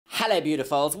Hello,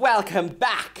 beautifuls. Welcome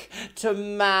back to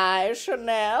my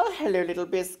Chanel. Hello, little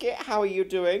biscuit. How are you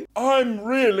doing? I'm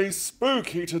really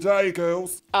spooky today,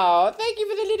 girls. Oh, thank you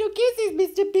for the little kisses,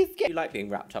 Mr. Biscuit. You like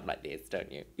being wrapped up like this,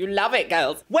 don't you? You love it,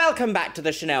 girls. Welcome back to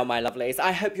the Chanel, my lovelies.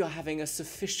 I hope you're having a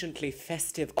sufficiently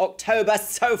festive October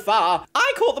so far.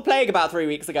 I caught the plague about 3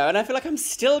 weeks ago, and I feel like I'm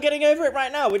still getting over it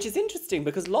right now, which is interesting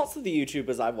because lots of the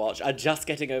YouTubers I watch are just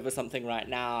getting over something right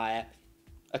now.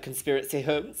 A conspiracy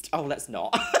host? Oh, let's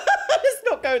not. Let's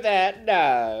not go there,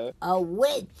 no. A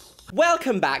witch.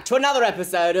 Welcome back to another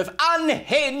episode of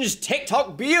Unhinged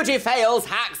TikTok beauty fails,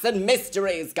 hacks, and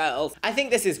mysteries, girls. I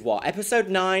think this is what, episode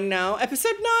 9 now?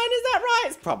 Episode 9, is that right?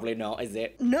 It's probably not, is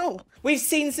it? No. We've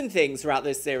seen some things throughout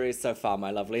this series so far,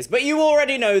 my lovelies, but you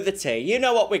already know the tea. You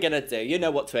know what we're gonna do. You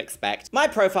know what to expect. My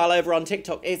profile over on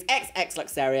TikTok is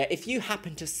xxluxeria. If you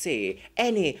happen to see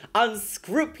any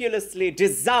unscrupulously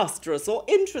disastrous or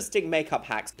interesting makeup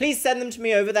hacks, please send them to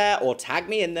me over there or tag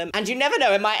me in them. And you never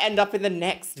know, it might end up in the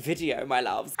next video, my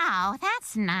loves. Oh,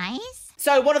 that's nice.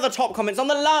 So one of the top comments on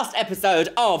the last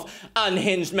episode of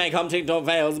Unhinged Makeup TikTok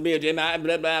Fails Beauty blah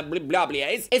blah blah blah blah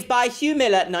is by Hugh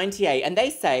Miller 98, and they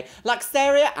say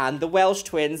Luxeria and the Welsh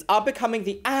twins are becoming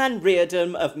the Anne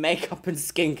Reardon of makeup and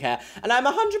skincare, and I'm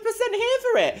 100% here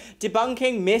for it,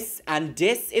 debunking mis and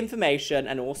disinformation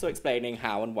and also explaining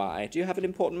how and why. Do you have an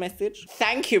important message?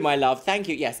 Thank you, my love. Thank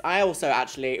you. Yes, I also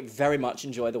actually very much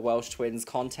enjoy the Welsh twins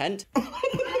content.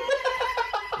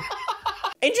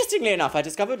 Interestingly enough, I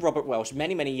discovered Robert Welsh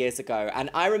many, many years ago, and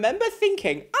I remember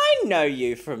thinking, I know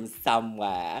you from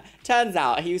somewhere. Turns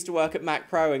out he used to work at Mac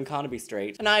Pro in Carnaby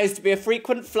Street, and I used to be a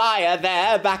frequent flyer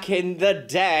there back in the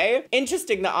day.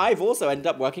 Interesting that I've also ended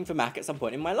up working for Mac at some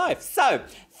point in my life. So,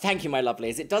 thank you, my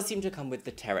lovelies. It does seem to come with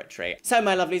the territory. So,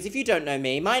 my lovelies, if you don't know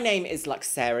me, my name is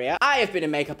Luxeria. I have been a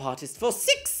makeup artist for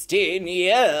 16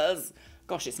 years.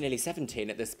 Gosh, it's nearly 17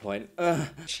 at this point. Ugh.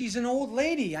 She's an old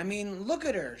lady. I mean, look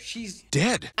at her. She's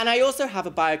Dead. And I also have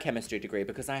a biochemistry degree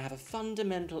because I have a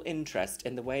fundamental interest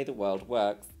in the way the world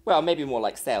works. Well, maybe more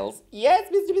like cells.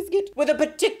 Yes, Mr. Biscuit. With a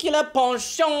particular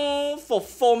penchant for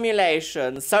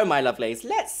formulation. So, my lovelies,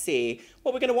 let's see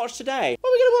what we're going to watch today. What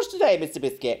are we going to watch today, Mr.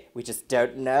 Biscuit? We just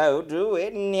don't know, do we?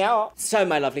 No. So,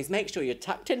 my lovelies, make sure you're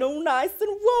tucked in all nice and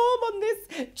warm on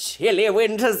this chilly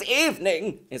winter's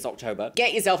evening. It's October.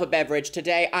 Get yourself a beverage.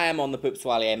 Today, I am on the Poop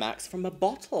Soirée Max from a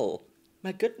bottle.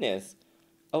 My goodness.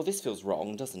 Oh, this feels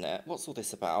wrong, doesn't it? What's all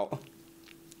this about?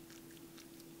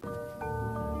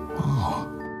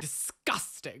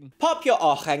 Disgusting. Pop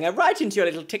your hanger right into your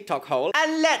little TikTok hole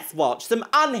and let's watch some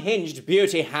unhinged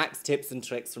beauty hacks, tips and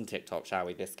tricks from TikTok, shall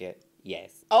we, Biscuit?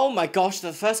 Yes. Oh my gosh,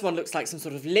 the first one looks like some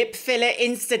sort of lip filler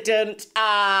incident.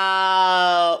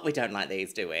 We don't like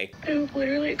these, do we? I've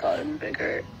literally gotten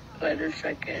bigger by the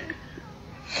second.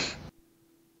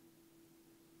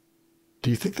 Do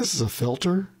you think this is a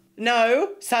filter?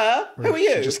 No, sir. Or Who are is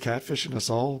she you? just catfishing us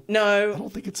all? No. I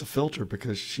don't think it's a filter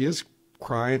because she is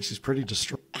crying. She's pretty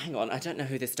distraught. Hang on, I don't know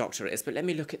who this doctor is, but let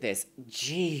me look at this.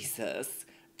 Jesus.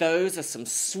 Those are some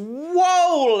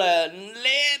swollen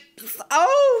lips.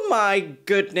 Oh my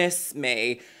goodness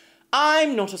me.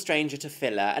 I'm not a stranger to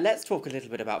filler, and let's talk a little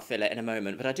bit about filler in a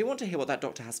moment, but I do want to hear what that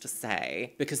doctor has to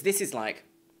say, because this is like,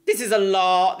 this is a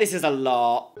lot. This is a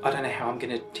lot. I don't know how I'm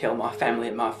going to tell my family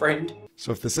and my friend.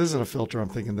 So if this isn't a filter, I'm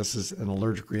thinking this is an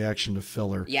allergic reaction to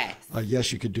filler. Yes.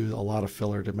 Yes, you could do a lot of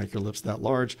filler to make your lips that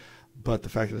large, but the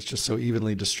fact that it's just so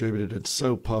evenly distributed, it's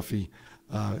so puffy,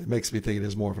 it makes me think it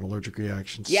is more of an allergic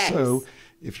reaction. Yes. So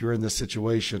if you're in this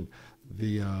situation,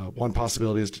 the one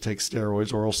possibility is to take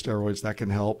steroids, oral steroids, that can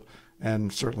help,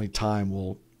 and certainly time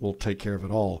will take care of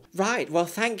it all. Right, well,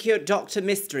 thank you, Dr.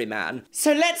 Mystery Man.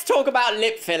 So let's talk about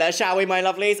lip filler, shall we, my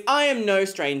lovelies? I am no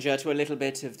stranger to a little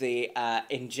bit of the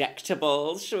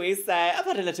injectables, shall we say. I've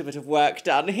had a little bit of work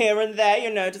done here and there,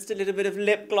 you know, just a little bit of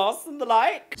lip gloss and the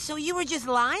like. So you were just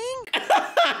lying?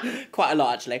 Quite a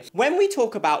lot, actually. When we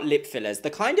talk about lip fillers, the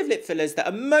kind of lip fillers that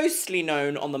are mostly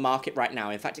known on the market right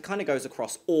now, in fact, it kind of goes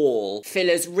across all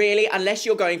fillers, really, unless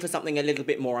you're going for something a little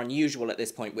bit more unusual at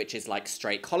this point, which is like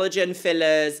straight collagen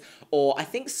fillers, or I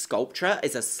think Sculptra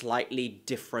is a slightly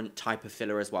different type of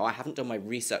filler as well. I haven't done my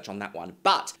research on that one.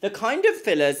 But the kind of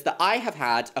fillers that I have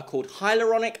had are called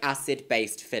hyaluronic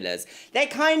acid-based fillers. They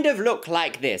kind of look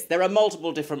like this. There are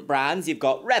multiple different brands. You've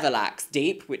got Revelax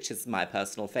Deep, which is my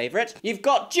personal favorite. You've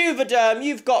got Juvederm,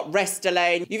 you've got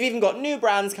Restylane, you've even got new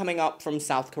brands coming up from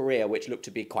South Korea, which look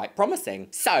to be quite promising.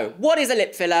 So, what is a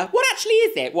lip filler? What actually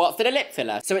is it? What's in a lip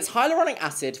filler? So it's hyaluronic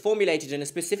acid formulated in a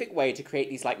specific way to create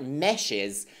these like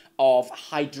meshes of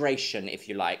hydration, if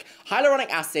you like. Hyaluronic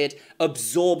acid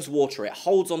absorbs water. It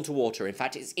holds onto water. In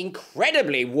fact, it's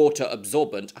incredibly water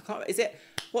absorbent.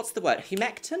 What's the word?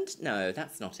 Humectant? No,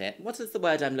 that's not it. What is the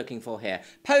word I'm looking for here?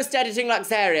 Post-editing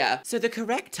Luxeria. So the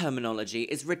correct terminology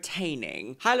is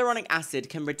retaining. Hyaluronic acid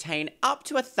can retain up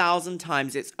to 1,000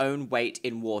 times its own weight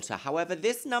in water. However,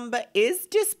 this number is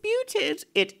disputed.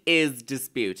 It is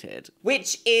disputed.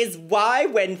 Which is why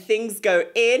when things go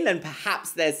in and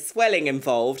perhaps there's swelling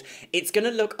involved, it's going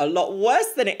to look a lot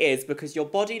worse than it is because your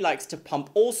body likes to pump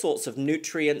all sorts of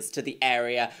nutrients to the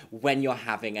area when you're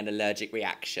having an allergic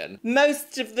reaction.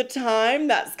 Most of the time,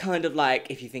 that's kind of like,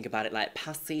 if you think about it, like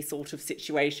pussy sort of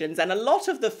situations. And a lot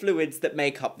of the fluids that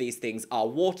make up these things are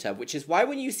water, which is why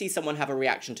when you see someone have a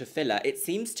reaction to filler, it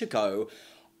seems to go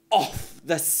off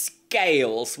the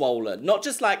scale swollen. Not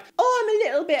just like, oh, I'm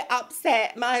a little bit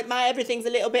upset. My everything's a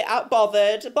little bit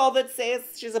bothered. Bothered,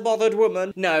 sis. She's a bothered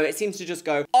woman. No, it seems to just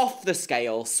go off the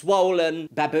scale, swollen,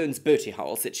 baboon's booty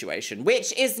hole situation,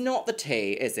 which is not the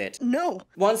tea, is it? No.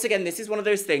 Once again, this is one of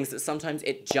those things that sometimes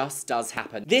it just does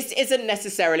happen. This isn't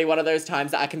necessarily one of those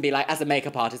times that I can be like, as a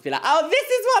makeup artist, be like, oh, this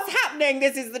is what's happening.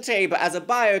 This is the tea. But as a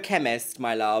biochemist,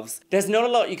 my loves, there's not a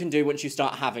lot you can do once you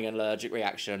start having an allergic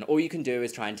reaction. All you can do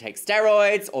is try and take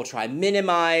steroids or try and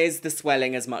minimize the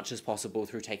swelling as much as possible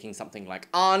through taking something like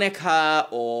arnica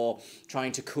or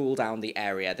trying to cool down the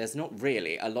area. There's not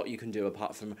really a lot you can do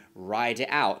apart from ride it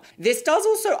out. This does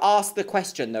also ask the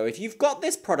question though, if you've got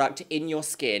this product in your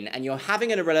skin and you're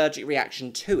having an allergic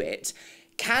reaction to it,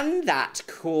 can that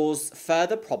cause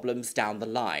further problems down the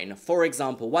line? For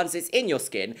example, once it's in your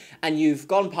skin and you've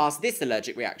gone past this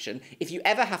allergic reaction, if you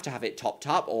ever have to have it topped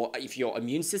up or if your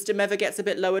immune system ever gets a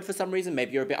bit lowered for some reason,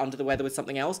 maybe you're a bit under the weather with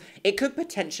something else, it could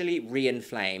potentially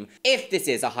re-inflame. If this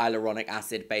is a hyaluronic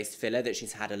acid-based filler that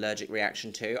she's had allergic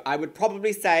reaction to, I would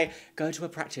probably say go to a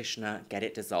practitioner, get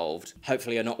it dissolved.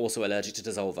 Hopefully you're not also allergic to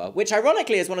dissolver, which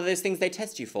ironically is one of those things they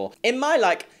test you for. In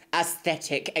my,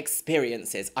 aesthetic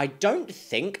experiences, I don't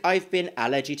think I've been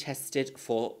allergy tested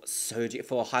for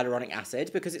hyaluronic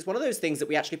acid because it's one of those things that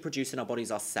we actually produce in our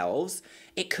bodies ourselves.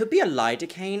 It could be a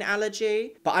lidocaine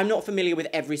allergy, but I'm not familiar with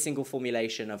every single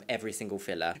formulation of every single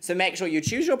filler. So make sure you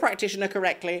choose your practitioner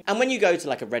correctly. And when you go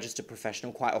to a registered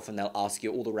professional, quite often they'll ask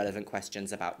you all the relevant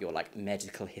questions about your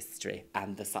medical history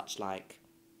and the such like.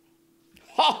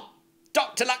 Ha!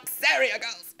 Dr. Luxeria,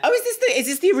 girls! Oh, is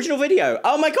this the original video?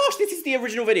 Oh my gosh, this is the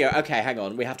original video. Okay, hang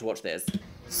on, we have to watch this.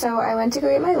 So I went to go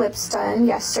get my lips done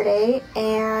yesterday,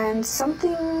 and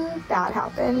something bad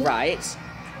happened. Right.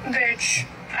 Bitch,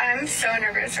 I'm so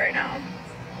nervous right now.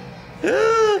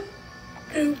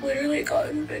 It's literally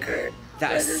gotten bigger.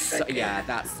 Yeah,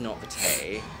 that's not the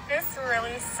tea. This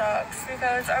really sucks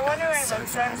because I want to my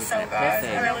lips done so bad.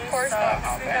 And of course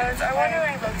not because I want to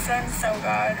my lips done so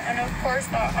bad. And of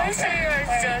course not. I'm sure you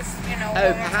guys just,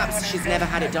 Oh, perhaps she's never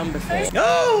had it done before.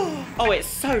 Oh, it's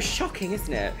so shocking,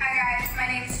 isn't it? Hi guys, my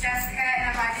name is Jessica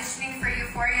and I'm auditioning for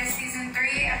Euphoria Season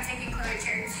 3. I'm taking Chloe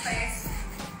Cherry's place.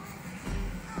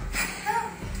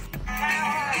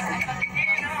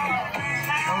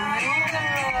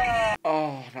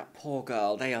 Oh, that poor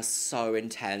girl. They are so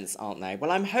intense, aren't they? Well,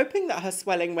 I'm hoping that her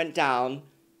swelling went down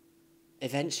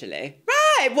eventually.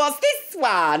 Right, what's this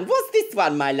one? What's this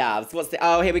one, my loves?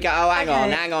 Oh, here we go. Oh,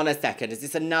 hang on a second. Is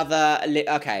this another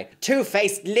okay. Too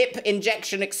Faced Lip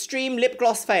Injection Extreme Lip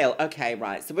Gloss Fail. Okay,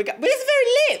 right. So this is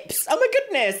very lips. Oh my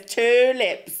goodness. 2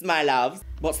 lips, my loves.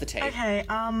 What's the tea? Okay,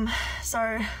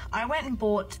 so I went and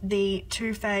bought the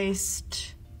Too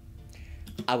Faced...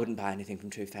 I wouldn't buy anything from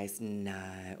Too Faced, no.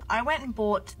 I went and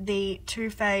bought the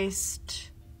Too Faced...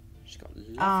 She's got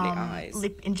lovely eyes.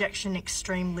 Lip Injection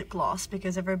Extreme Lip Gloss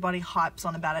because everybody hypes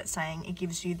on about it saying it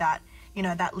gives you that,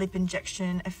 that lip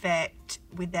injection effect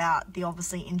without the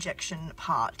obviously injection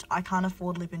part. I can't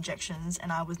afford lip injections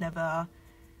and I was never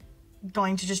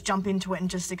going to just jump into it and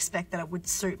just expect that it would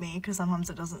suit me because sometimes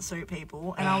it doesn't suit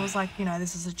people. And I was like,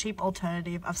 this is a cheap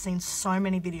alternative. I've seen so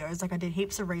many videos, I did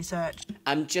heaps of research.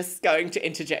 I'm just going to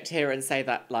interject here and say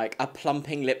that a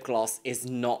plumping lip gloss is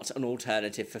not an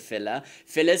alternative for filler.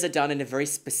 Fillers are done in a very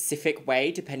specific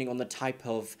way depending on the type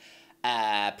of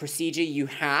procedure you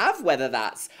have, whether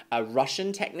that's a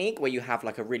Russian technique where you have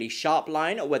a really sharp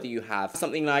line, or whether you have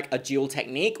something like a dual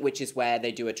technique, which is where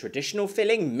they do a traditional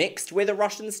filling mixed with a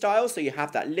Russian style, so you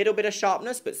have that little bit of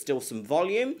sharpness but still some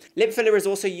volume. Lip filler is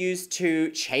also used to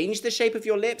change the shape of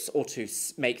your lips or to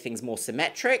make things more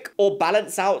symmetric or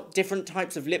balance out different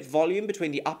types of lip volume between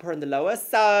the upper and the lower.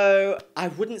 So I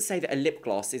wouldn't say that a lip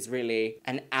gloss is really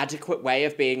an adequate way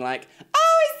of being like,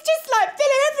 oh, it's it's just like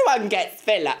filler. Everyone gets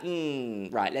filler.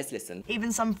 Right, let's listen.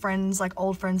 Even some friends, like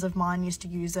old friends of mine, used to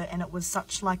use it, and it was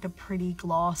such like a pretty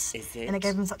gloss. Is it? And it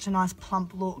gave them such a nice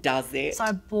plump look. Does it? So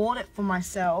I bought it for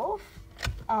myself.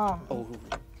 Oh.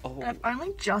 And I've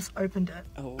only just opened it.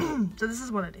 Oh. So this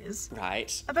is what it is.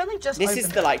 Right. I've only just opened it. This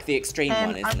is the extreme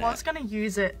one, isn't it? And I was going to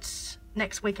use it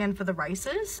next weekend for the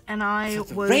races, and I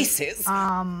was races?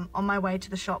 On my way to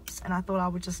the shops, and I thought I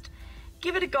would just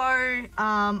give it a go.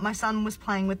 My son was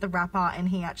playing with the wrapper, and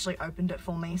he actually opened it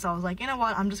for me, so I was like, you know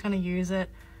what, I'm just going to use it.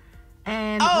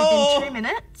 And within 2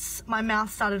 minutes, my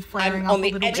mouth started flaring up a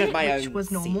little bit, which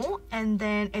was normal, and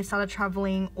then it started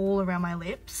traveling all around my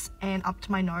lips and up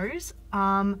to my nose.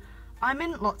 I'm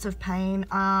in lots of pain.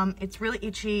 It's really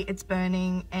itchy, it's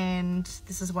burning, and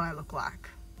this is what I look like.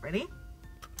 Ready?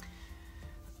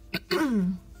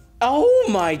 Oh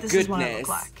my goodness. This is what I look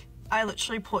like. I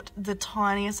literally put the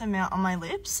tiniest amount on my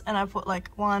lips, and I put like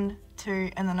 1, 2,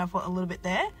 and then I put a little bit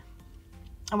there.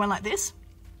 I went like this.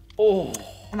 Oh.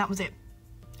 And that was it.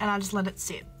 And I just let it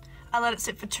sit. I let it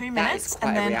sit for 2 minutes,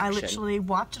 and then I literally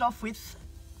wiped it off with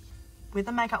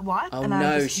a makeup wipe. Oh and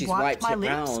no, I just she's wiped wiped my it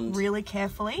lips round. really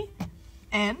carefully.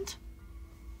 And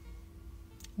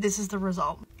this is the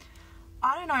result.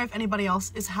 I don't know if anybody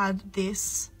else has had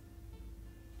this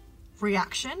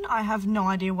reaction. I have no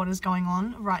idea what is going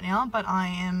on right now, but I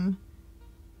am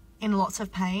in lots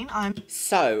of pain.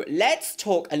 So let's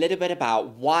talk a little bit about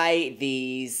why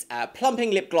these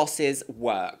plumping lip glosses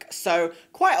work. So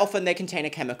quite often they contain a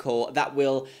chemical that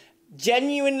will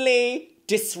genuinely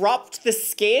disrupt the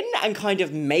skin and kind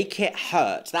of make it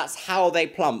hurt. That's how they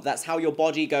plump. That's how your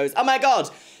body goes, oh my god,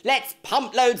 let's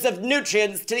pump loads of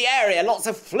nutrients to the area, lots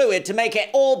of fluid to make it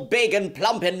all big and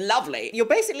plump and lovely. You're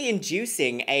basically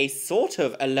inducing a sort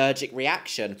of allergic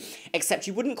reaction, except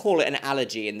you wouldn't call it an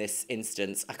allergy in this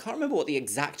instance. I can't remember what the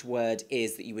exact word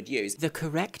is that you would use. The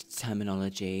correct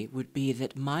terminology would be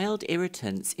that mild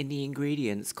irritants in the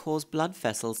ingredients cause blood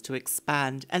vessels to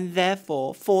expand and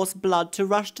therefore force blood to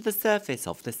rush to the surface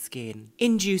of the skin,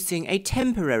 inducing a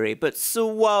temporary but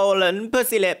swollen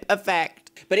pussy lip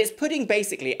effect. But it's putting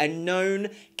basically a known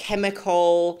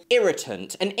chemical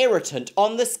irritant, an irritant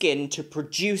on the skin to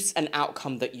produce an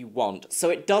outcome that you want.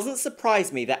 So it doesn't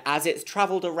surprise me that as it's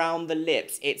traveled around the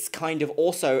lips, it's kind of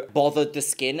also bothered the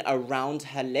skin around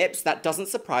her lips. That doesn't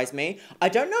surprise me. I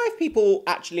don't know if people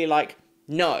actually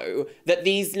know that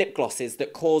these lip glosses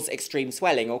that cause extreme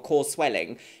swelling or cause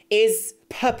swelling is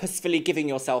purposefully giving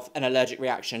yourself an allergic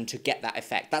reaction to get that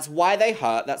effect. That's why they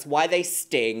hurt, that's why they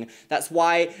sting, that's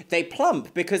why they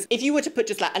plump, because if you were to put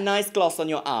just a nice gloss on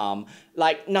your arm,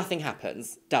 nothing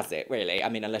happens, does it, really? I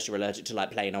mean, unless you're allergic to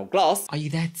plain old gloss. Are you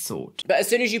that sort? But as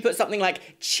soon as you put something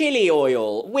like chili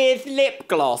oil with lip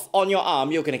gloss on your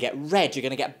arm, you're gonna get red, you're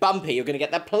gonna get bumpy, you're gonna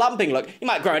get that plumping look. You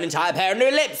might grow an entire pair of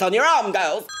new lips on your arm,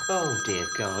 girls. Oh dear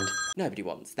God. Nobody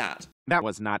wants that. That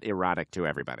was not erotic to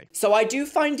everybody. So I do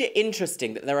find it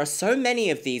interesting that there are so many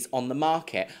of these on the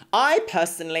market. I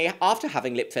personally, after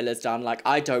having lip fillers done,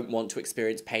 I don't want to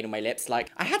experience pain on my lips. I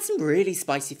had some really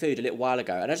spicy food a little while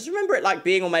ago, and I just remember it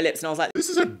being on my lips, and I was like, this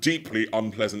is a deeply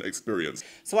unpleasant experience.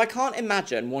 So I can't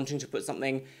imagine wanting to put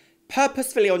something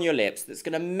purposefully on your lips that's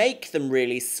going to make them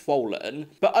really swollen,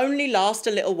 but only last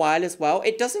a little while as well.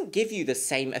 It doesn't give you the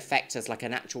same effect as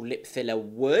an actual lip filler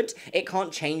would. It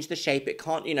can't change the shape. It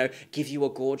can't, give you a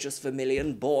gorgeous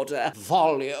vermilion border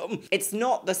volume. It's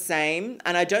not the same,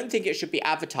 and I don't think it should be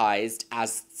advertised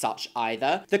as such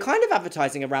either. The kind of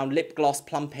advertising around lip gloss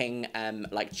plumping,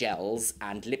 gels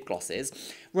and lip glosses,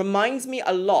 reminds me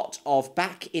a lot of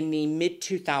back in the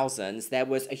mid-2000s. There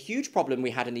was a huge problem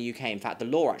we had in the UK. In fact, the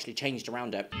law actually changed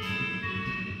around it.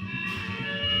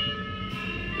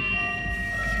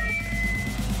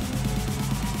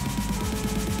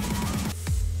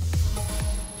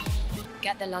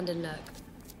 Get the London look.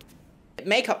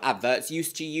 Makeup adverts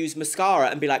used to use mascara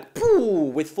and be like, pooh,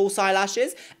 with false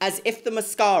eyelashes, as if the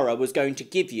mascara was going to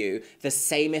give you the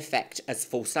same effect as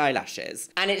false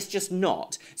eyelashes. And it's just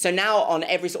not. So now on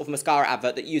every sort of mascara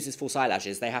advert that uses false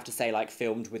eyelashes, they have to say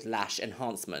filmed with lash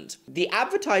enhancement. The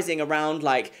advertising around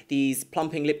these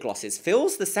plumping lip glosses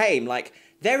feels the same.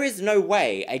 There is no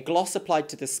way a gloss applied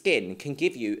to the skin can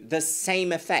give you the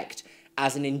same effect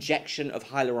as an injection of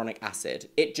hyaluronic acid.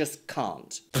 It just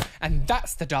can't. And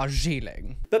that's the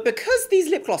Darjeeling. But because these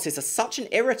lip glosses are such an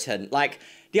irritant,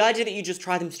 the idea that you just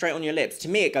try them straight on your lips, to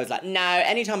me it goes no,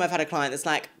 anytime I've had a client that's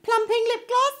plumping lip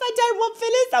gloss, I don't want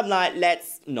fillers, I'm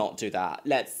let's not do that.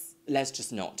 Let's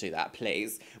just not do that,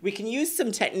 please. We can use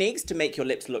some techniques to make your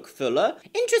lips look fuller.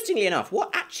 Interestingly enough,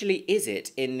 what actually is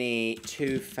it in the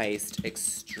Too Faced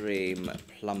Extreme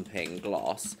Plumping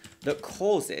Gloss that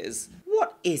causes...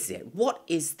 What is it? What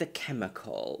is the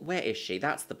chemical? Where is she?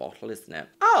 That's the bottle, isn't it?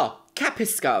 Oh,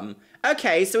 capsicum.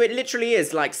 Okay, so it literally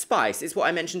is like spice. It's what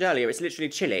I mentioned earlier. It's literally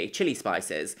chili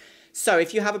spices. So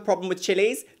if you have a problem with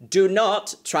chilies, do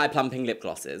not try plumping lip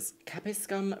glosses.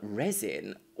 Capsicum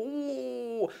resin.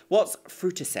 Ooh, what's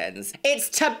frutescens? It's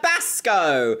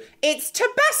Tabasco! It's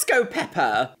Tabasco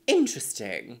pepper!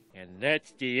 Interesting. And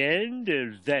that's the end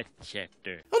of that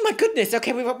chapter. Oh my goodness,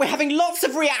 okay, we're having lots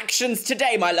of reactions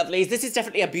today, my lovelies. This is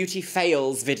definitely a beauty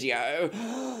fails video.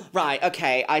 Right,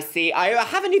 okay, I see. I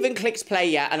haven't even clicked play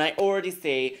yet, and I already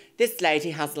see this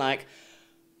lady has like...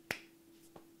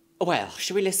 Well,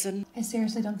 should we listen? I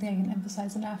seriously don't think I can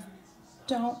emphasize enough.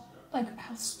 Don't, like,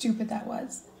 how stupid that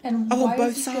was. And on why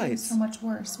both is it getting sides. so much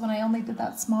worse when I only did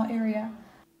that small area?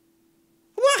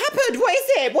 What happened? What is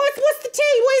it? What's the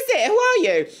tea? What is it? Who are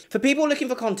you? For people looking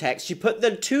for context, she put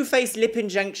the Too Faced Lip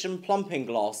Injection Plumping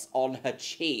Gloss on her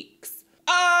cheeks.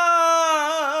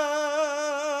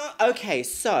 Okay,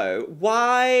 so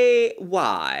why?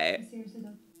 Why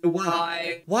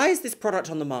is this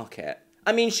product on the market?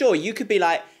 I mean, sure, you could be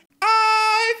like,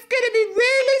 it's gonna be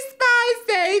really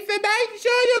spicy, so make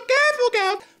sure you're careful,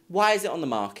 girl. Why is it on the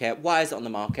market? Why is it on the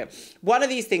market? One of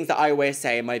these things that I always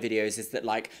say in my videos is that,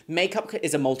 like, makeup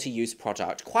is a multi-use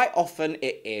product. Quite often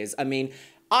it is. I mean,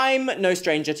 I'm no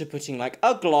stranger to putting like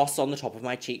a gloss on the top of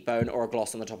my cheekbone or a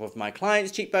gloss on the top of my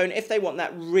client's cheekbone if they want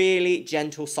that really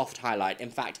gentle, soft highlight. In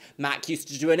fact, MAC used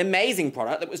to do an amazing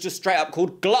product that was just straight up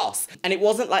called gloss. And it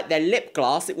wasn't like their lip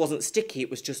gloss, it wasn't sticky, it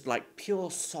was just like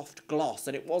pure soft gloss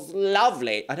and it was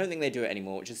lovely. I don't think they do it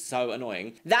anymore, which is so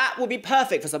annoying. That would be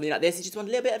perfect for something like this. You just want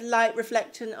a little bit of light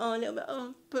reflection, a little bit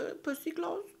of pussy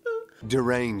gloss.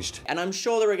 Deranged. And I'm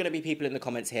sure there are going to be people in the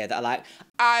comments here that are like,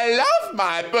 I love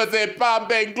my pussy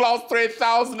pumping gloss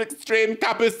 3000 extreme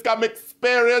capsicum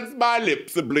experience. My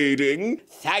lips are bleeding.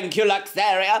 Thank you,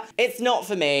 Luxeria. It's not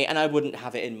for me, and I wouldn't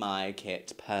have it in my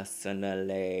kit,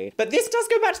 personally. But this does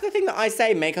go back to the thing that I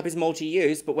say, makeup is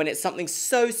multi-use, but when it's something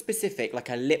so specific,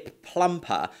 like a lip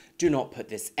plumper, do not put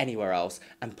this anywhere else.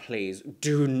 And please,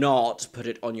 do not put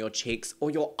it on your cheeks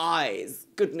or your eyes.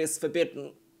 Goodness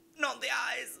forbidden. Not the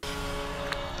eyes.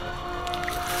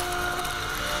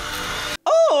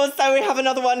 Oh, so we have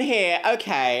another one here.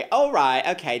 Okay, all right,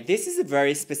 okay. This is a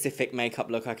very specific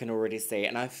makeup look I can already see,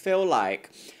 and I feel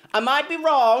like, I might be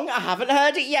wrong, I haven't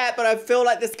heard it yet, but I feel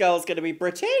like this girl's gonna be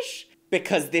British,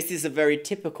 because this is a very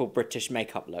typical British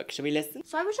makeup look. Should we listen?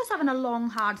 So I was just having a long,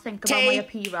 hard think about my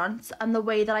appearance and the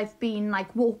way that I've been,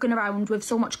 like, walking around with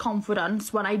so much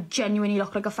confidence when I genuinely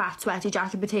look like a fat, sweaty,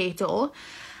 jacket potato.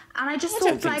 And I just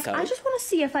thought, like, I just want to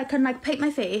see if I can, like, paint my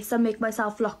face and make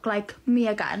myself look like me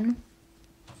again.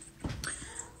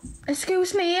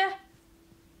 Excuse me.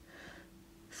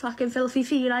 Fucking filthy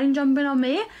feline jumping on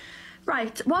me.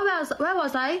 Right, where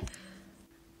was I?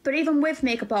 But even with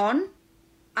makeup on,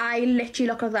 I literally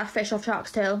look like that fish off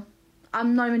Shark's Tale.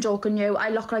 I'm not even joking you. I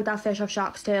look like that fish off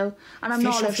Shark's Tail. And I'm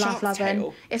not laugh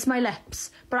loving. It's my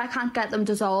lips. But I can't get them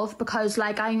dissolved because,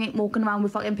 like, I ain't walking around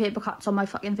with fucking paper cuts on my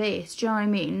fucking face. Do you know what I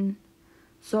mean?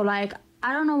 So, like,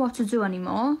 I don't know what to do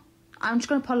anymore. I'm just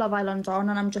going to put Love Island on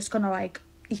and I'm just going to, like,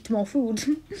 eat more food.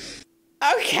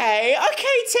 Okay,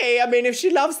 T. I mean, if she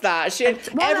loves that,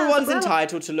 everyone's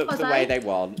entitled to look the way they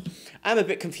want. I'm a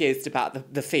bit confused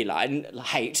about the feline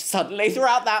hate suddenly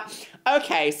throughout that.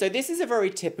 Okay, so this is a very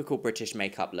typical British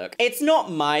makeup look. It's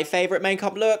not my favourite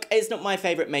makeup look. It's not my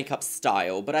favourite makeup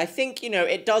style, but I think, you know,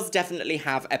 it does definitely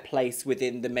have a place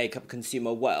within the makeup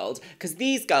consumer world because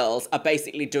these girls are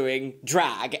basically doing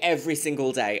drag every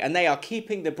single day and they are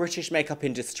keeping the British makeup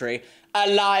industry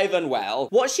alive and well.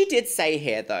 What she did say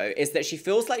here, though, is that she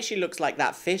feels like she looks like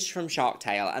that fish from Shark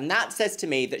Tale, and that says to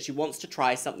me that she wants to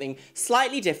try something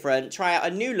slightly different, try out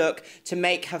a new look to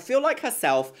make her feel like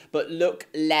herself, but look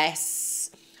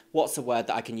less... What's a word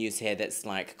that I can use here that's,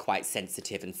 like, quite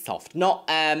sensitive and soft? Not,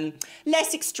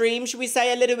 less extreme, should we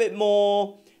say? A little bit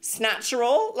more...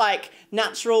 snatchural, like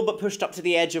natural but pushed up to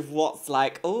the edge of what's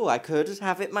like, oh, I could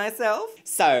have it myself.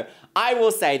 So I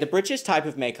will say the British type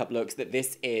of makeup looks that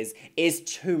this is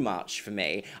too much for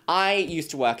me. I used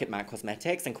to work at MAC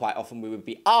Cosmetics and quite often we would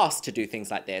be asked to do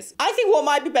things like this. I think what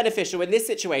might be beneficial in this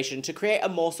situation to create a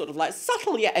more sort of like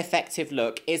subtle yet effective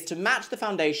look is to match the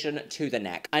foundation to the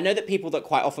neck. I know that people that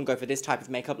quite often go for this type of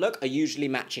makeup look are usually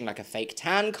matching like a fake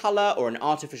tan color or an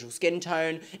artificial skin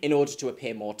tone in order to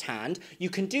appear more tanned. You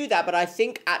can do that, but I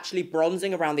think actually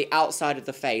bronzing around the outside of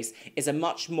the face is a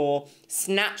much more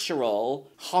natural,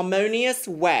 harmonious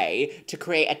way to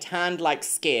create a tanned-like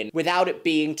skin without it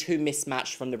being too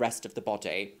mismatched from the rest of the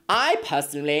body. I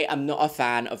personally am not a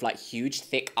fan of like huge,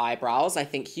 thick eyebrows. I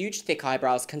think huge, thick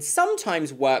eyebrows can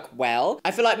sometimes work well.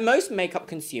 I feel like most makeup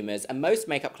consumers and most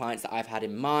makeup clients that I've had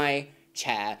in my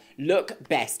chair look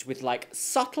best with like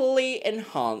subtly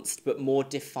enhanced but more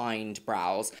defined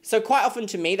brows. So quite often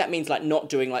to me that means like not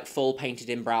doing like full painted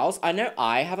in brows. I know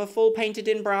I have a full painted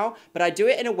in brow, but I do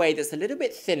it in a way that's a little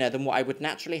bit thinner than what I would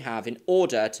naturally have in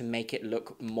order to make it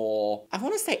look more, I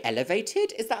want to say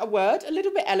elevated, is that a word? A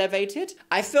little bit elevated.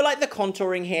 I feel like the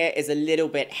contouring here is a little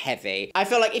bit heavy. I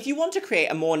feel like if you want to create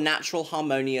a more natural,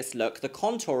 harmonious look, the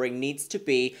contouring needs to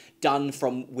be done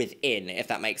from within, if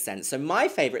that makes sense. So my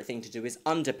favorite thing to do is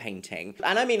underpainting.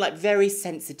 And I mean like very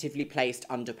sensitively placed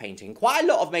underpainting. Quite a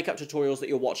lot of makeup tutorials that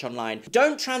you'll watch online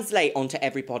don't translate onto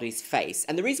everybody's face.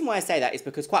 And the reason why I say that is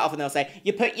because quite often they'll say,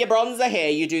 you put your bronzer here,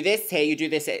 you do this here, you do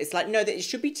this here. It's like, no, that it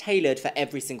should be tailored for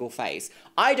every single face.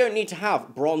 I don't need to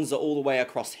have bronzer all the way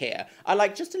across here. I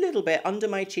like just a little bit under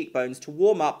my cheekbones to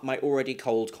warm up my already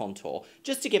cold contour,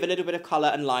 just to give a little bit of color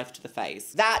and life to the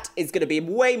face. That is going to be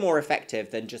way more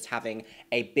effective than just having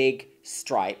a big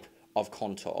stripe of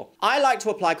contour. I like to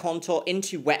apply contour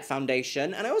into wet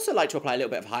foundation, and I also like to apply a little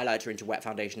bit of highlighter into wet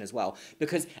foundation as well,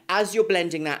 because as you're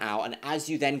blending that out and as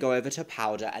you then go over to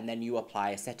powder and then you apply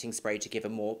a setting spray to give a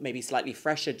more maybe slightly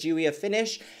fresher, dewier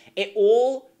finish, it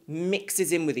all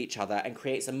mixes in with each other and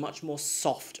creates a much more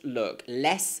soft look,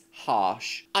 less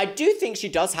harsh. I do think she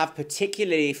does have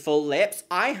particularly full lips.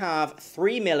 I have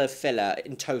 3 ml of filler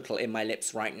in total in my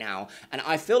lips right now, and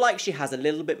I feel like she has a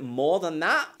little bit more than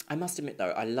that. I must admit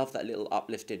though, I love that little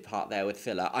uplifted part there with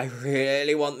filler. I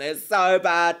really want this so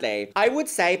badly. I would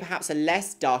say perhaps a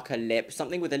less darker lip,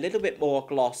 something with a little bit more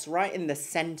gloss right in the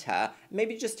center,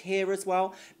 maybe just here as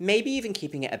well. Maybe even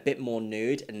keeping it a bit more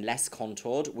nude and less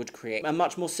contoured would create a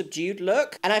much more subdued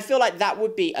look. And I feel like that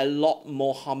would be a lot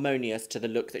more harmonious to the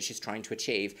look that she's trying to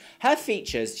achieve. Her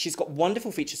features, she's got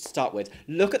wonderful features to start with.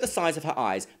 Look at the size of her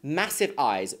eyes, massive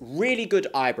eyes, really good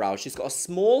eyebrows. She's got a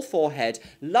small forehead,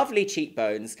 lovely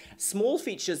cheekbones, small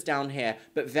features down here,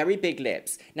 but very big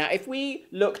lips. Now, if we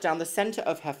look down the center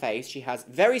of her face, she has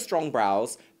very strong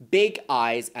brows, big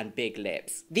eyes, and big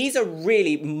lips. These are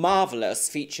really marvelous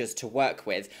features to work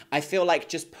with. I feel like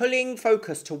just pulling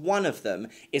focus to one of them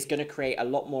is going to create a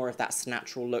lot more of that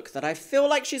natural look that I feel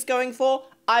like she's going for.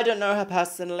 I don't know her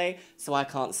personally, so I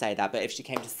can't say that, but if she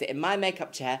came to sit in my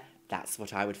makeup chair, that's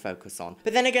what I would focus on.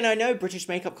 But then again, I know British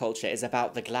makeup culture is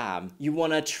about the glam. You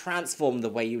want to transform the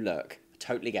way you look.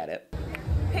 Totally get it.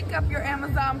 Pick up your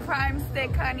Amazon Prime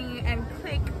stick, honey, and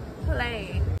click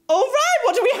play. All right,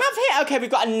 what do we have here? Okay,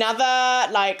 we've got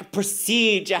another, like,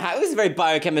 procedure hack. This is very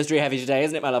biochemistry heavy today,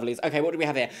 isn't it, my lovelies? Okay, what do we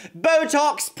have here?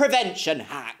 Botox prevention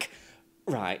hack.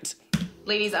 Right.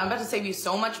 Ladies, I'm about to save you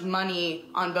so much money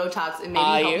on Botox and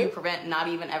maybe help you prevent not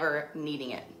even ever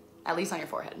needing it. At least on your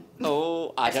forehead.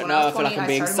 Oh, I don't know. I feel like I'm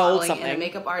being sold something. And a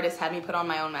makeup artist had me put on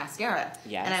my own mascara.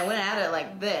 Yes. And I went at it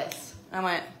like this. I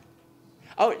went...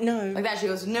 Oh, no. Like that. She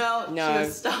goes, no. She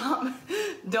goes, stop.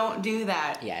 Don't do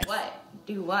that. Yes. What?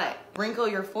 Do what? Wrinkle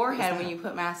your forehead when you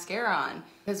put mascara on.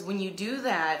 Because when you do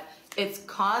that, it's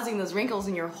causing those wrinkles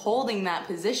and you're holding that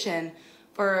position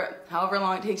for however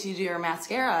long it takes you to do your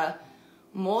mascara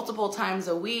multiple times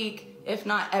a week, if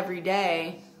not every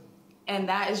day. And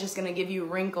that is just going to give you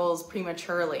wrinkles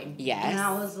prematurely. Yes. And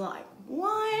I was like,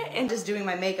 what? And just doing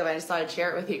my makeup, I just thought I'd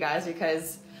share it with you guys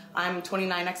because I'm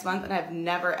 29 next month and I've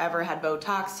never ever had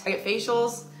Botox. I get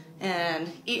facials and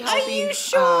eat healthy. Are you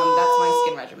sure? That's my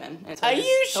skin regimen. And so Are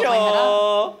you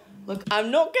sure? Look. I'm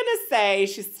not gonna say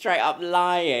she's straight up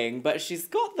lying, but she's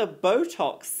got the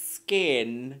Botox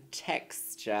skin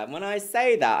texture. When I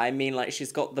say that, I mean like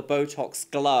she's got the Botox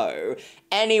glow.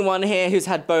 Anyone here who's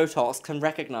had Botox can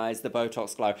recognize the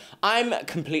Botox glow. I'm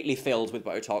completely filled with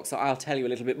Botox, so I'll tell you a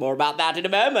little bit more about that in a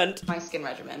moment. My skin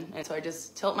regimen. And so I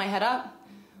just tilt my head up,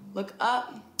 look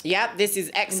up. Yeah, this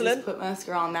is excellent. And just put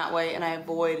mascara on that way and I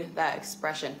avoid that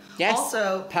expression. Yes,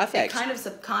 also, perfect. It kind of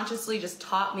subconsciously just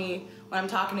taught me when I'm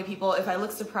talking to people, if I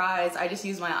look surprised, I just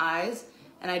use my eyes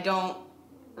and I don't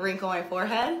wrinkle my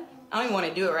forehead. I don't even want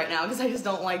to do it right now because I just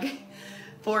don't like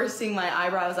forcing my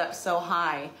eyebrows up so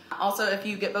high. Also, if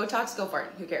you get Botox, go for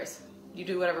it. Who cares? You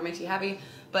do whatever makes you happy.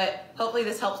 But hopefully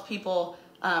this helps people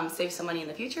save some money in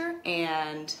the future.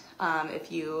 And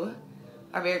if you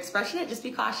are very expressionate, just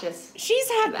be cautious. She's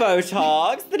had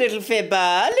Botox, the little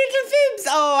fibber. Little fibs.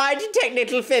 Oh, I detect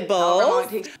little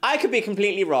fibbles. I could be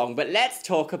completely wrong, but let's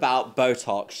talk about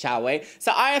Botox, shall we?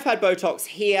 So I have had Botox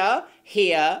here,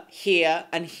 here, here,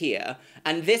 and here.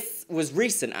 And this was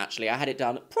recent, actually. I had it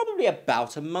done probably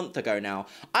about a month ago now.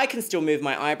 I can still move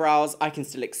my eyebrows. I can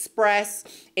still express.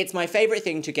 It's my favorite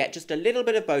thing to get just a little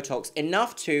bit of Botox,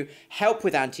 enough to help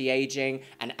with anti-aging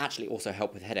and actually also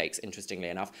help with headaches, interestingly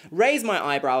enough. Raise my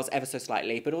eyebrows ever so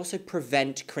slightly, but also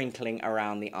prevent crinkling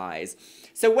around the eyes.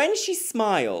 So when she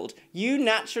smiled, you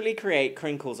naturally create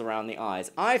crinkles around the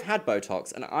eyes. I've had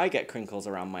Botox and I get crinkles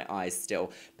around my eyes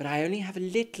still, but I only have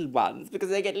little ones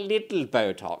because I get little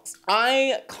Botox.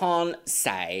 I can't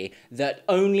say that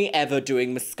only ever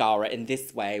doing mascara in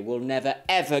this way will never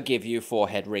ever give you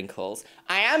forehead wrinkles.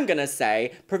 I am gonna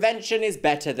say prevention is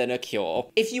better than a cure.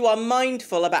 If you are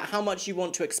mindful about how much you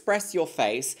want to express your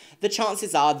face, the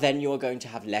chances are then you are going to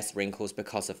have less wrinkles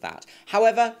because of that.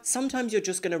 However, sometimes you're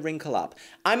just gonna wrinkle up.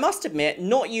 I must admit,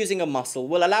 not using a muscle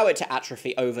will allow it to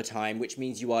atrophy over time, which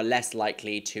means you are less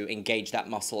likely to engage that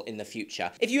muscle in the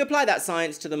future. If you apply that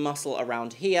science to the muscle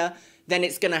around here, then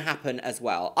it's gonna happen as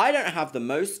well. I don't have the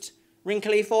most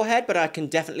wrinkly forehead, but I can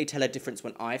definitely tell a difference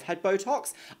when I've had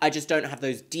Botox. I just don't have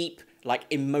those deep, like,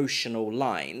 emotional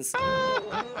lines.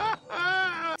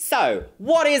 So,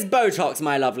 what is Botox,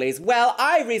 my lovelies? Well,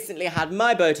 I recently had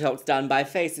my Botox done by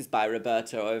Faces by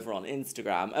Roberto over on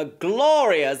Instagram. A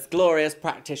glorious, glorious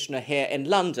practitioner here in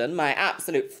London, my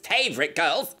absolute favourite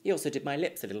girls. He also did my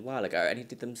lips a little while ago, and he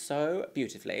did them so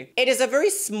beautifully. It is a very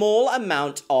small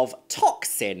amount of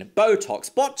toxin,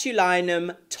 Botox,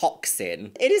 botulinum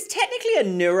toxin. It is technically a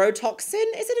neurotoxin.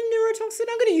 Is it a neurotoxin?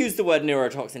 I'm going to use the word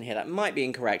neurotoxin here. That might be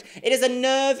incorrect. It is a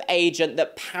nerve agent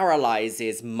that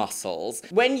paralyzes muscles.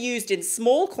 When used in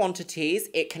small quantities,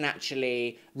 it can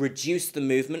actually reduce the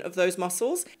movement of those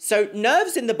muscles. So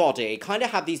nerves in the body kind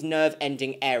of have these nerve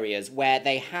ending areas where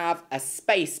they have a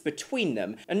space between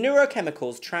them, and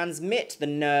neurochemicals transmit the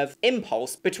nerve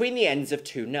impulse between the ends of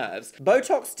two nerves.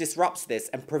 Botox disrupts this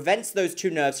and prevents those two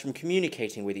nerves from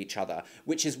communicating with each other,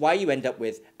 which is why you end up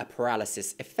with a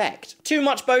paralysis effect. Too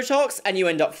much Botox and you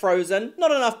end up frozen.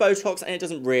 Not enough Botox and it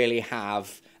doesn't really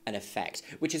have an effect,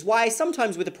 which is why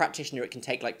sometimes with a practitioner it can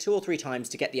take like 2 or 3 times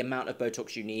to get the amount of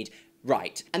Botox you need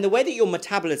right. And the way that your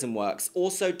metabolism works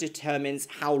also determines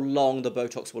how long the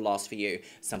Botox will last for you.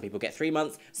 Some people get 3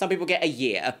 months, some people get a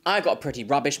year. I got a pretty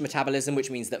rubbish metabolism, which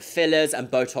means that fillers and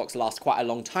Botox last quite a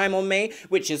long time on me,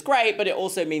 which is great, but it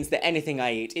also means that anything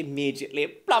I eat immediately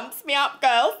plumps me up,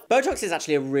 girls. Botox is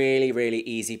actually a really, really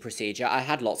easy procedure. I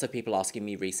had lots of people asking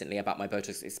me recently about my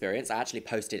Botox experience. I actually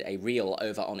posted a reel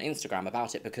over on Instagram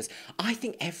about it because I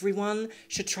think everyone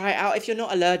should try it out if you're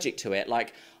not allergic to it.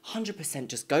 Like, 100%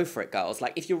 just go for it, girls.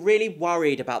 Like, if you're really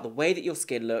worried about the way that your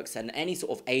skin looks and any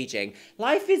sort of aging,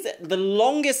 life is the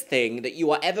longest thing that you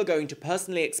are ever going to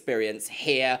personally experience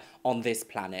here on this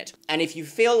planet. And if you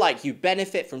feel like you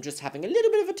benefit from just having a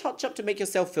little bit of a touch-up to make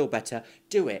yourself feel better,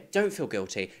 do it. Don't feel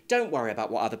guilty. Don't worry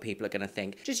about what other people are going to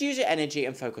think. Just use your energy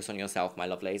and focus on yourself, my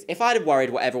lovelies. If I'd have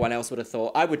worried what everyone else would have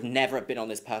thought, I would never have been on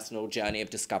this personal journey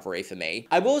of discovery for me.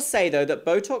 I will say, though, that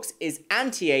Botox is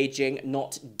anti-aging,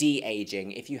 not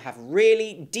de-aging. If you have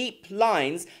really deep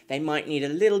lines, they might need a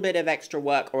little bit of extra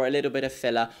work or a little bit of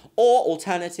filler, or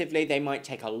alternatively, they might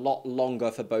take a lot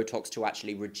longer for Botox to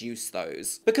actually reduce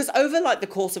those. Because over like the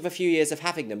course of a few years of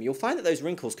having them, you'll find that those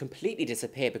wrinkles completely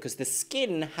disappear because the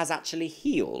skin has actually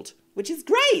healed, which is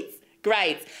great.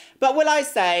 Great. But will I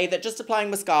say that just applying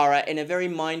mascara in a very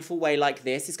mindful way like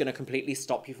this is going to completely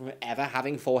stop you from ever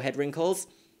having forehead wrinkles?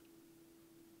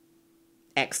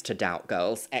 X to doubt,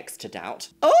 girls. X to doubt.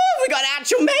 Oh, we got an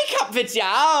actual makeup video.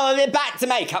 Oh, we're back to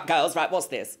makeup, girls. Right, what's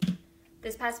this?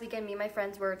 This past weekend, me and my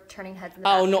friends were turning heads in the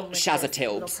bathroom. Oh, not with Shazza this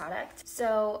little Tilbs. Product.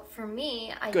 So for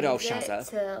me, I Good old used it Shazza.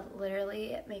 to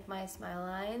literally make my smile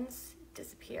lines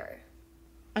disappear.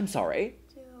 I'm sorry.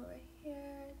 To here,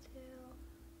 to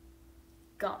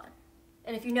gone.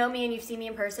 And if you know me and you've seen me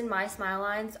in person, my smile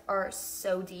lines are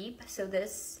so deep. So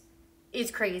this is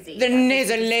crazy. The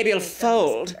nasolabial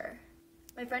fold.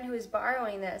 My friend who is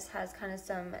borrowing this has kind of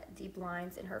some deep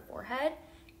lines in her forehead,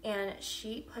 and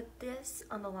she put this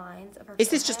on the lines of her forehead. Is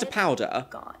this just a powder?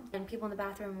 Gone. And people in the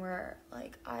bathroom were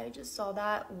like, I just saw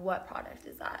that. What product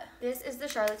is that? This is the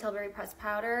Charlotte Tilbury Pressed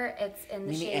Powder. It's in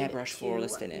the shade airbrush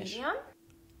flawless finish. Medium.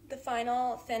 The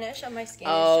final finish of my skin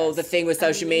Oh, is the thing with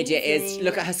social media is,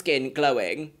 look at her skin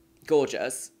glowing.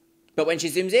 Gorgeous. But when she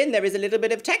zooms in, there is a little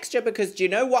bit of texture because do you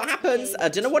know what happens? I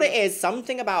don't know what it is.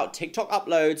 Something about TikTok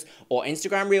uploads or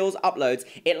Instagram Reels uploads,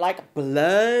 it like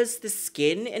blurs the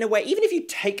skin in a way. Even if you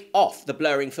take off the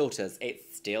blurring filters,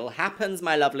 it still happens,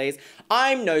 my lovelies.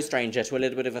 I'm no stranger to a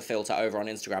little bit of a filter over on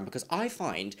Instagram because I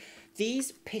find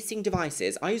these pissing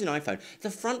devices, I use an iPhone,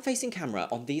 the front-facing camera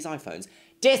on these iPhones,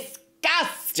 disgusting.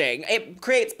 disgusting. It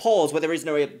creates pores where there is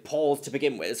no pores to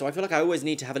begin with, so I feel like I always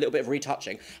need to have a little bit of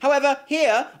retouching. However,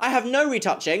 here, I have no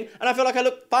retouching, and I feel like I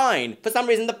look fine. For some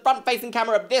reason, the front-facing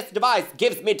camera of this device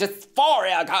gives me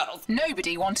dysphoria, girls.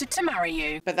 Nobody wanted to marry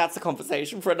you. But that's a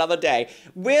conversation for another day.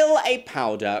 Will a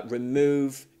powder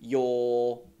remove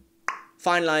your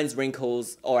fine lines,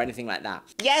 wrinkles, or anything like that?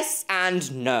 Yes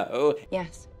and no.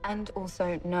 Yes, and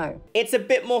also no. It's a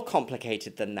bit more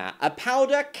complicated than that. A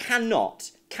powder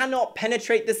cannot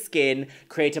penetrate the skin,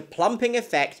 create a plumping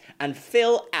effect, and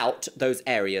fill out those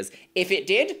areas. If it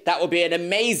did, that would be an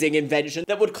amazing invention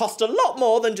that would cost a lot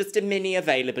more than just a mini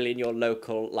available in your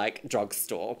local, like,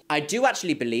 drugstore. I do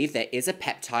actually believe there is a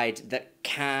peptide that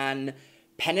can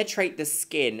penetrate the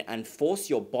skin and force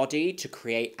your body to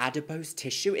create adipose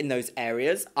tissue in those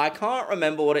areas. I can't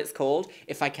remember what it's called.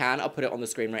 If I can, I'll put it on the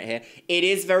screen right here. It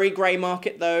is very grey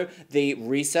market though. The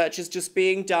research is just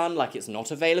being done, like it's not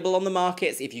available on the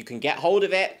markets. If you can get hold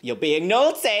of it, you're being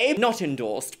naughty. Not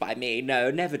endorsed by me,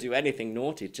 no, never do anything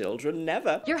naughty, children,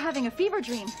 never. You're having a fever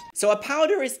dream. So a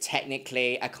powder is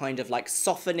technically a kind of like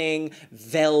softening,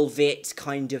 velvet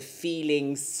kind of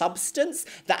feeling substance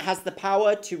that has the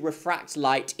power to refract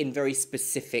light in very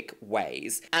specific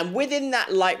ways. And within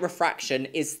that light refraction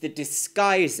is the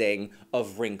disguising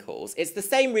of wrinkles. It's the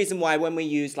same reason why when we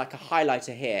use like a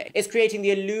highlighter here, it's creating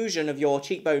the illusion of your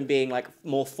cheekbone being like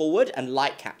more forward and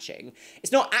light catching.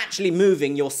 It's not actually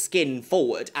moving your skin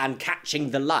forward and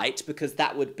catching the light, because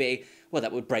that would be, well,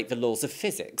 that would break the laws of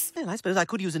physics. Well, I suppose I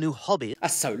could use a new hobby. A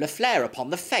solar flare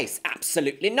upon the face.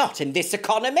 Absolutely not in this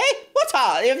economy.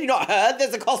 Have you not heard?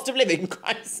 There's a cost of living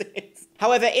crisis.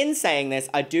 However, in saying this,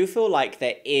 I do feel like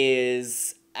there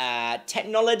is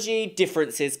technology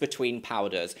differences between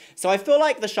powders. So I feel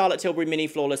like the Charlotte Tilbury Mini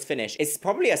Flawless Finish is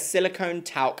probably a silicone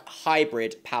talc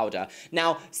hybrid powder.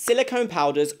 Now, silicone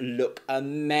powders look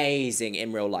amazing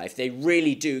in real life. They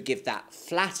really do give that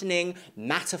flattening,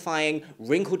 mattifying,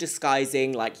 wrinkle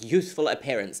disguising, like youthful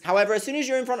appearance. However, as soon as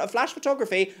you're in front of flash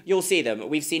photography, you'll see them.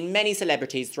 We've seen many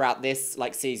celebrities throughout this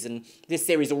this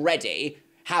series already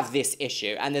have this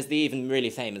issue, and there's the even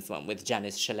really famous one with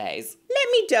Janice Chalet's. Let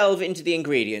me delve into the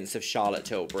ingredients of Charlotte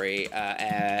Tilbury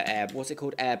what's it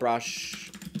called?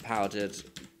 Airbrush powdered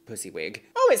pussy wig.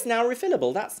 Oh, it's now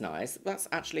refillable. That's nice. That's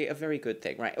actually a very good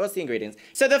thing. Right, what's the ingredients?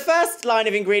 So the first line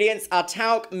of ingredients are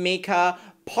talc, mica,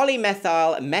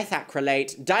 polymethyl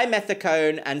methacrylate,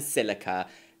 dimethicone, and silica.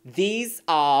 These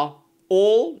are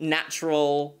all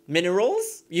natural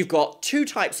minerals. You've got 2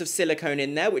 types of silicone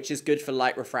in there, which is good for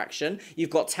light refraction. You've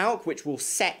got talc, which will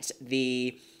set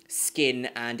the skin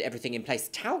and everything in place.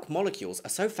 Talc molecules are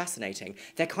so fascinating.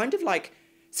 They're kind of like,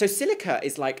 so silica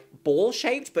is like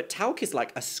ball-shaped, but talc is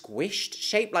like a squished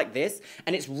shape like this,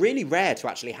 and it's really rare to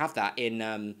actually have that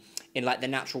in like the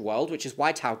natural world, which is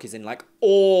why talc is in like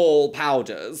all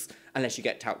powders, unless you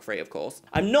get talc-free, of course.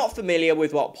 I'm not familiar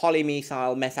with what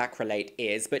polymethyl methacrylate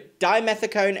is, but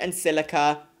dimethicone and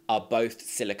silica are both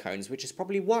silicones, which is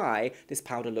probably why this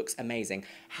powder looks amazing.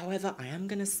 However, I am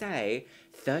gonna say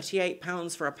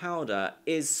 £38 for a powder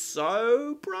is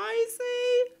so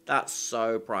pricey. That's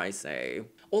so pricey.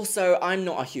 Also, I'm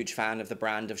not a huge fan of the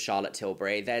brand of Charlotte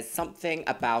Tilbury. There's something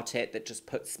about it that just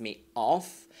puts me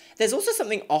off. There's also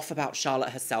something off about Charlotte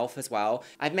herself as well.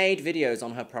 I've made videos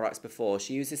on her products before.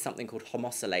 She uses something called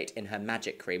homosalate in her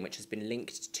magic cream, which has been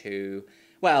linked to,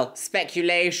 well,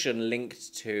 speculation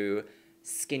linked to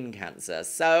skin cancer,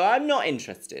 so I'm not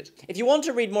interested. If you want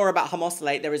to read more about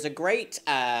homosalate, there is a great,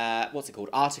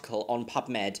 article on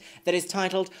PubMed that is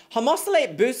titled,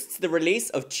 "Homosalate boosts the release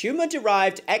of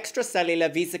tumor-derived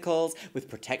extracellular vesicles with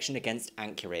protection against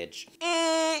anchorage."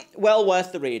 Well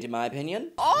worth the read, in my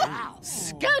opinion. Oh, wow.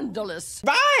 Scandalous.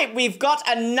 Right, we've got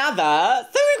another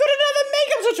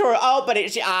makeup tutorial. Oh, but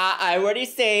I already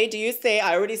see, do you see?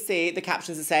 I already see the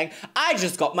captions are saying, I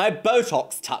just got my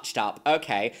Botox touched up.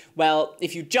 Okay, well,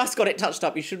 if you just got it touched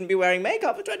up, you shouldn't be wearing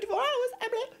makeup for 24 hours.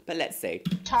 But let's see.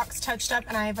 Botox touched up,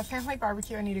 and I have a family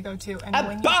barbecue I need to go to. And a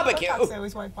when barbecue? You Botox, I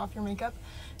always wipe off your makeup.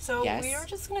 So yes. we are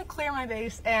just gonna clear my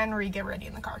base and get ready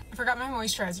in the car. I forgot my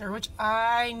moisturizer, which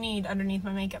I need underneath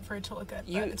my makeup for it to look good,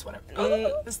 but it's whatever.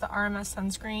 This is the RMS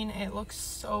sunscreen. It looks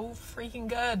so freaking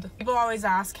good. People always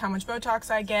ask how much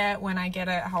Botox I get, when I get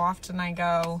it, how often I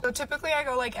go. So typically I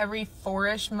go like every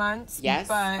 4-ish months. Yes,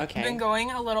 but okay. I've been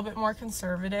going a little bit more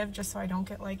conservative just so I don't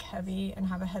get like heavy and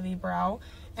have a heavy brow.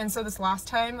 And so this last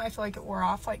time, I feel like it wore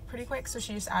off like pretty quick, so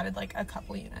she just added like a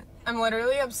couple units. I'm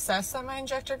literally obsessed that my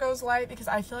injector goes light because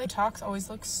I feel like Botox always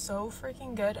looks so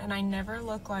freaking good, and I never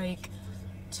look like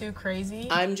too crazy.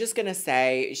 I'm just gonna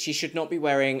say she should not be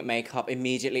wearing makeup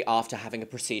immediately after having a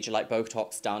procedure like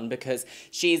Botox done, because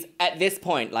she's, at this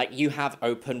point, like, you have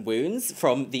open wounds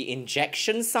from the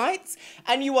injection sites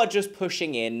and you are just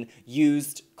pushing in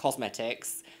used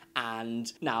cosmetics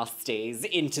and nasties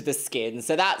into the skin.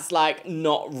 So that's like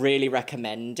not really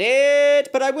recommended.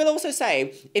 But I will also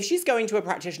say, if she's going to a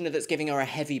practitioner that's giving her a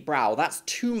heavy brow, that's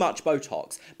too much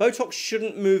Botox. Botox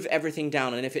shouldn't move everything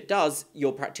down, and if it does,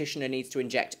 your practitioner needs to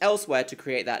inject elsewhere to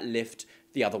create that lift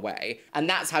the other way. And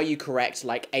that's how you correct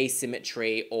like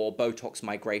asymmetry or Botox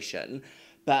migration.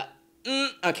 But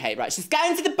okay, right, she's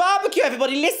going to the barbecue,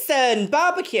 everybody, listen,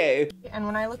 barbecue. And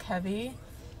when I look heavy,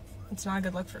 it's not a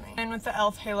good look for me. And with the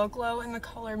e.l.f. Halo Glow in the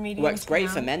color medium Works great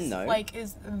for tan, men though. like,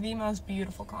 is the most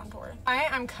beautiful contour.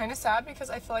 I'm kind of sad because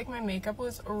I feel like my makeup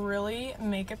was really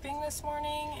makeup-ing this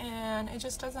morning, and it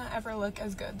just doesn't ever look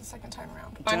as good the second time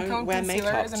around. Don't wear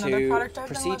makeup is another to product I've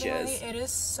procedures. been loving lately. It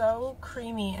is so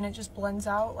creamy and it just blends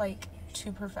out like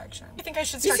to perfection. I think I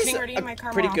should start getting ready in my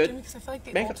car more often, because I feel like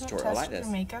the ultimate test of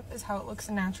makeup is how it looks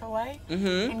in natural light.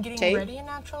 And getting ready in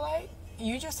natural light,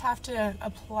 you just have to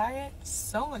apply it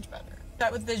so much better.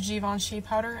 That with the Givenchy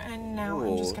powder, and now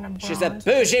I'm just gonna bronze. She's a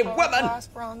bougie woman!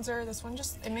 Bronzer. This one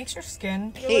just, it makes your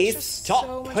skin. Please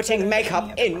stop putting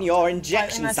makeup in your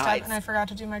injection sites. And I forgot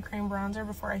to do my cream bronzer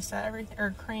before I set everything,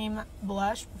 or cream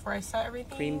blush before I set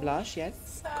everything. Cream blush,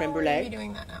 yes. So Creme I'm brulee. gonna be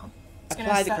doing that now.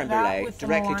 Apply the creme brulee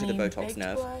directly to the Botox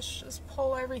nerve. Blush, just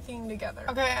pull everything together.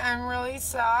 Okay, I'm really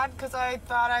sad because I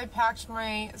thought I packed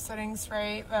my settings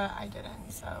right, but I didn't,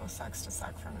 so sucks to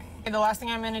suck for me. Okay, the last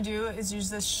thing I'm gonna do is use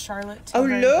this Charlotte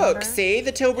Tilbury look, powder, see?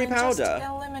 The Tilbury powder. Just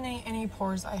eliminate any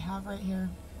pores I have right here.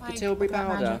 The Tilbury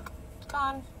powder. Magic. It's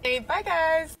gone. Okay, bye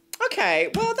guys. Okay,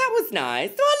 well, that was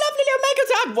nice. So a lovely little makeup.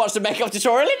 I haven't watched a makeup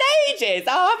tutorial in ages.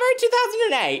 Oh,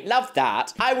 very 2008. Love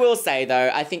that. I will say,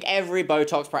 though, I think every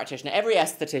Botox practitioner, every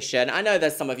esthetician, I know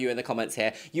there's some of you in the comments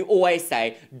here, you always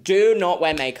say, do not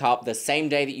wear makeup the same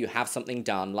day that you have something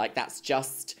done. Like, that's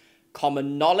just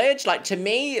common knowledge. Like, to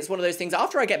me, it's one of those things,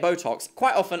 after I get Botox,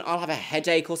 quite often I'll have a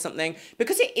headache or something.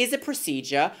 Because it is a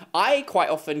procedure, I quite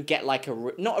often get like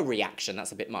not a reaction,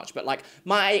 that's a bit much, but like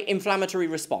my inflammatory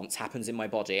response happens in my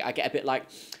body. I get a bit like,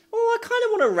 oh, I kind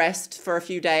of want to rest for a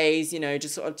few days, you know,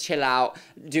 just sort of chill out,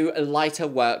 do a lighter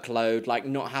workload, like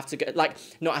not have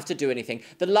to do anything.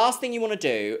 The last thing you want to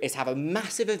do is have a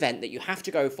massive event that you have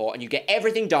to go for, and you get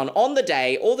everything done on the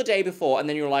day or the day before, and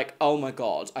then you're like, oh my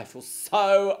God, I feel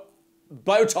so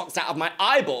Botoxed out of my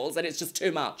eyeballs and it's just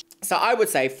too much. So I would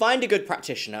say find a good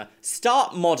practitioner,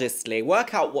 start modestly,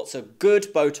 work out what's a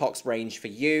good Botox range for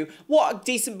you, what a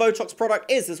decent Botox product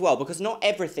is as well, because not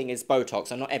everything is Botox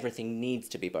and not everything needs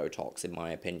to be Botox, in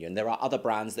my opinion. There are other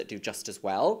brands that do just as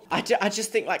well. I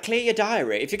just think, like, clear your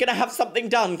diary. If you're gonna have something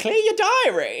done, clear your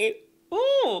diary.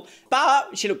 Ooh.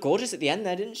 But she looked gorgeous at the end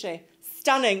there, didn't she?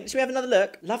 Stunning. Should we have another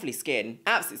look? Lovely skin.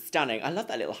 Absolutely stunning. I love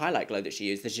that little highlight glow that she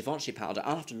used, the Givenchy powder.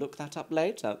 I'll have to look that up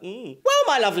later. Well,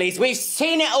 my lovelies, we've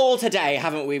seen it all today,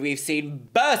 haven't we? We've seen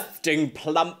bursting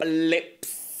plump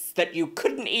lips that you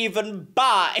couldn't even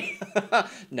buy.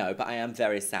 No, but I am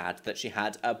very sad that she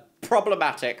had a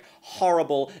problematic,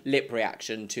 horrible lip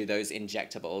reaction to those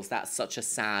injectables. That's such a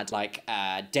sad, like,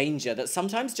 danger that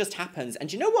sometimes just happens.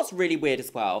 And you know what's really weird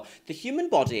as well? The human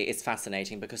body is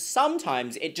fascinating because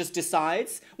sometimes it just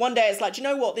decides, one day it's like, do you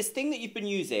know what? This thing that you've been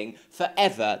using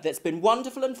forever that's been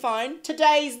wonderful and fine,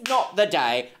 today's not the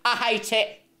day. I hate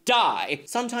it. Die.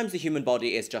 Sometimes the human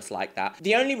body is just like that.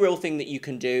 The only real thing that you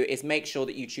can do is make sure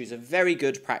that you choose a very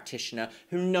good practitioner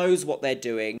who knows what they're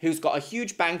doing, who's got a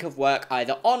huge bank of work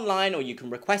either online or you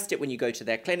can request it when you go to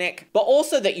their clinic, but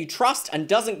also that you trust and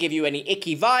doesn't give you any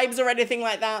icky vibes or anything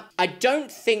like that. I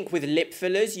don't think with lip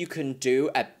fillers you can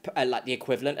do like the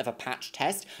equivalent of a patch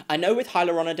test. I know with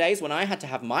hyaluronidase, when I had to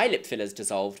have my lip fillers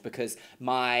dissolved because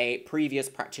my previous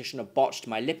practitioner botched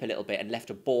my lip a little bit and left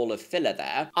a ball of filler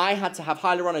there, I had to have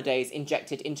hyaluronidase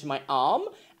injected into my arm,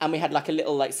 and we had like a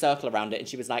little like circle around it, and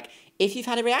she was like, if you've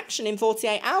had a reaction in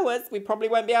 48 hours, we probably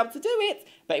won't be able to do it.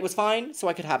 But it was fine, so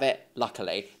I could have it,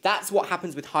 luckily. That's what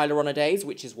happens with hyaluronidase,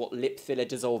 which is what lip filler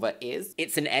dissolver is.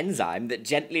 It's an enzyme that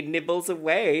gently nibbles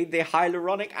away the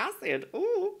hyaluronic acid.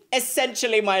 Ooh.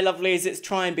 Essentially, my lovelies, it's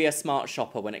try and be a smart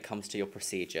shopper when it comes to your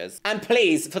procedures. And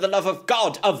please, for the love of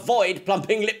God, avoid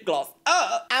plumping lip gloss.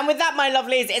 And with that, my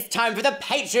lovelies, it's time for the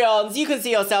Patreons. You can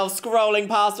see yourselves scrolling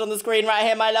past on the screen right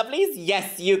here, my lovelies.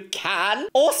 Yes, you can.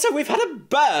 Also, we've had a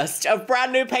burst of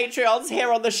brand new Patreons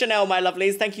here on the Chanel, my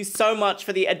lovelies. Thank you so much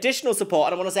for the additional support.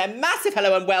 And I want to say a massive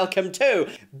hello and welcome to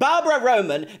Barbara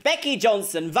Roman, Becky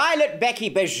Johnson, Violet Becky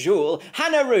Bejewel,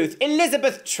 Hannah Ruth,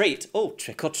 Elizabeth Treat, oh,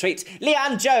 Trick or Treat,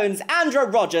 Leanne Jones, Jones, Andra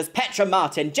Rogers, Petra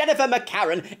Martin, Jennifer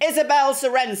McCarran, Isabel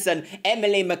Sorensen,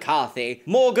 Emily McCarthy,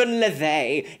 Morgan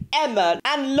LeVay, Emma,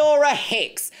 and Laura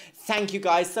Hicks. Thank you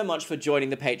guys so much for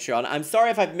joining the Patreon. I'm sorry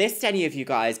if I've missed any of you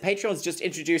guys. Patreon's just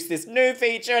introduced this new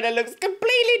feature and it looks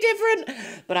completely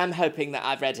different. But I'm hoping that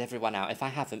I've read everyone out. If I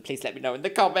haven't, please let me know in the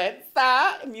comments.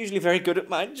 I'm usually very good at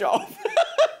my job.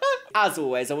 As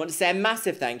always, I want to say a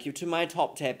massive thank you to my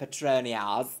top tier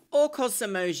patronias. Orcos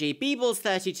Emoji,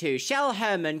 Beebles32, Shell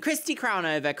Herman, Christy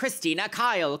Crownover, Christina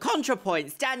Kyle,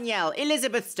 ContraPoints, Danielle,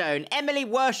 Elizabeth Stone, Emily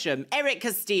Worsham, Eric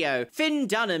Castillo, Finn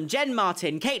Dunham, Jen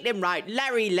Martin, Caitlin Wright,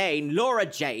 Larry Lane, Laura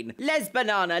Jane, Les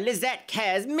Banana, Lizette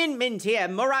Cares, Min Mintier,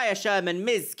 Mariah Sherman,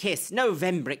 Ms. Kiss,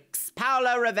 Novembrix,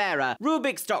 Paolo Rivera,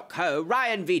 Rubix.co,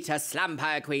 Ryan Vita,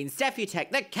 Slampire Queen, Steffi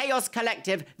Tech, The Chaos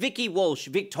Collective, Vicky Walsh,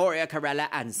 Victoria Corella,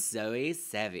 and Zoe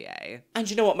Sevier. And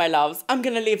you know what, my loves? I'm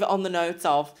gonna leave it on the notes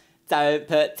of don't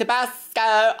put Tabasco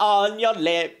on your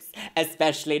lips,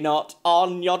 especially not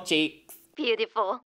on your cheeks. Beautiful.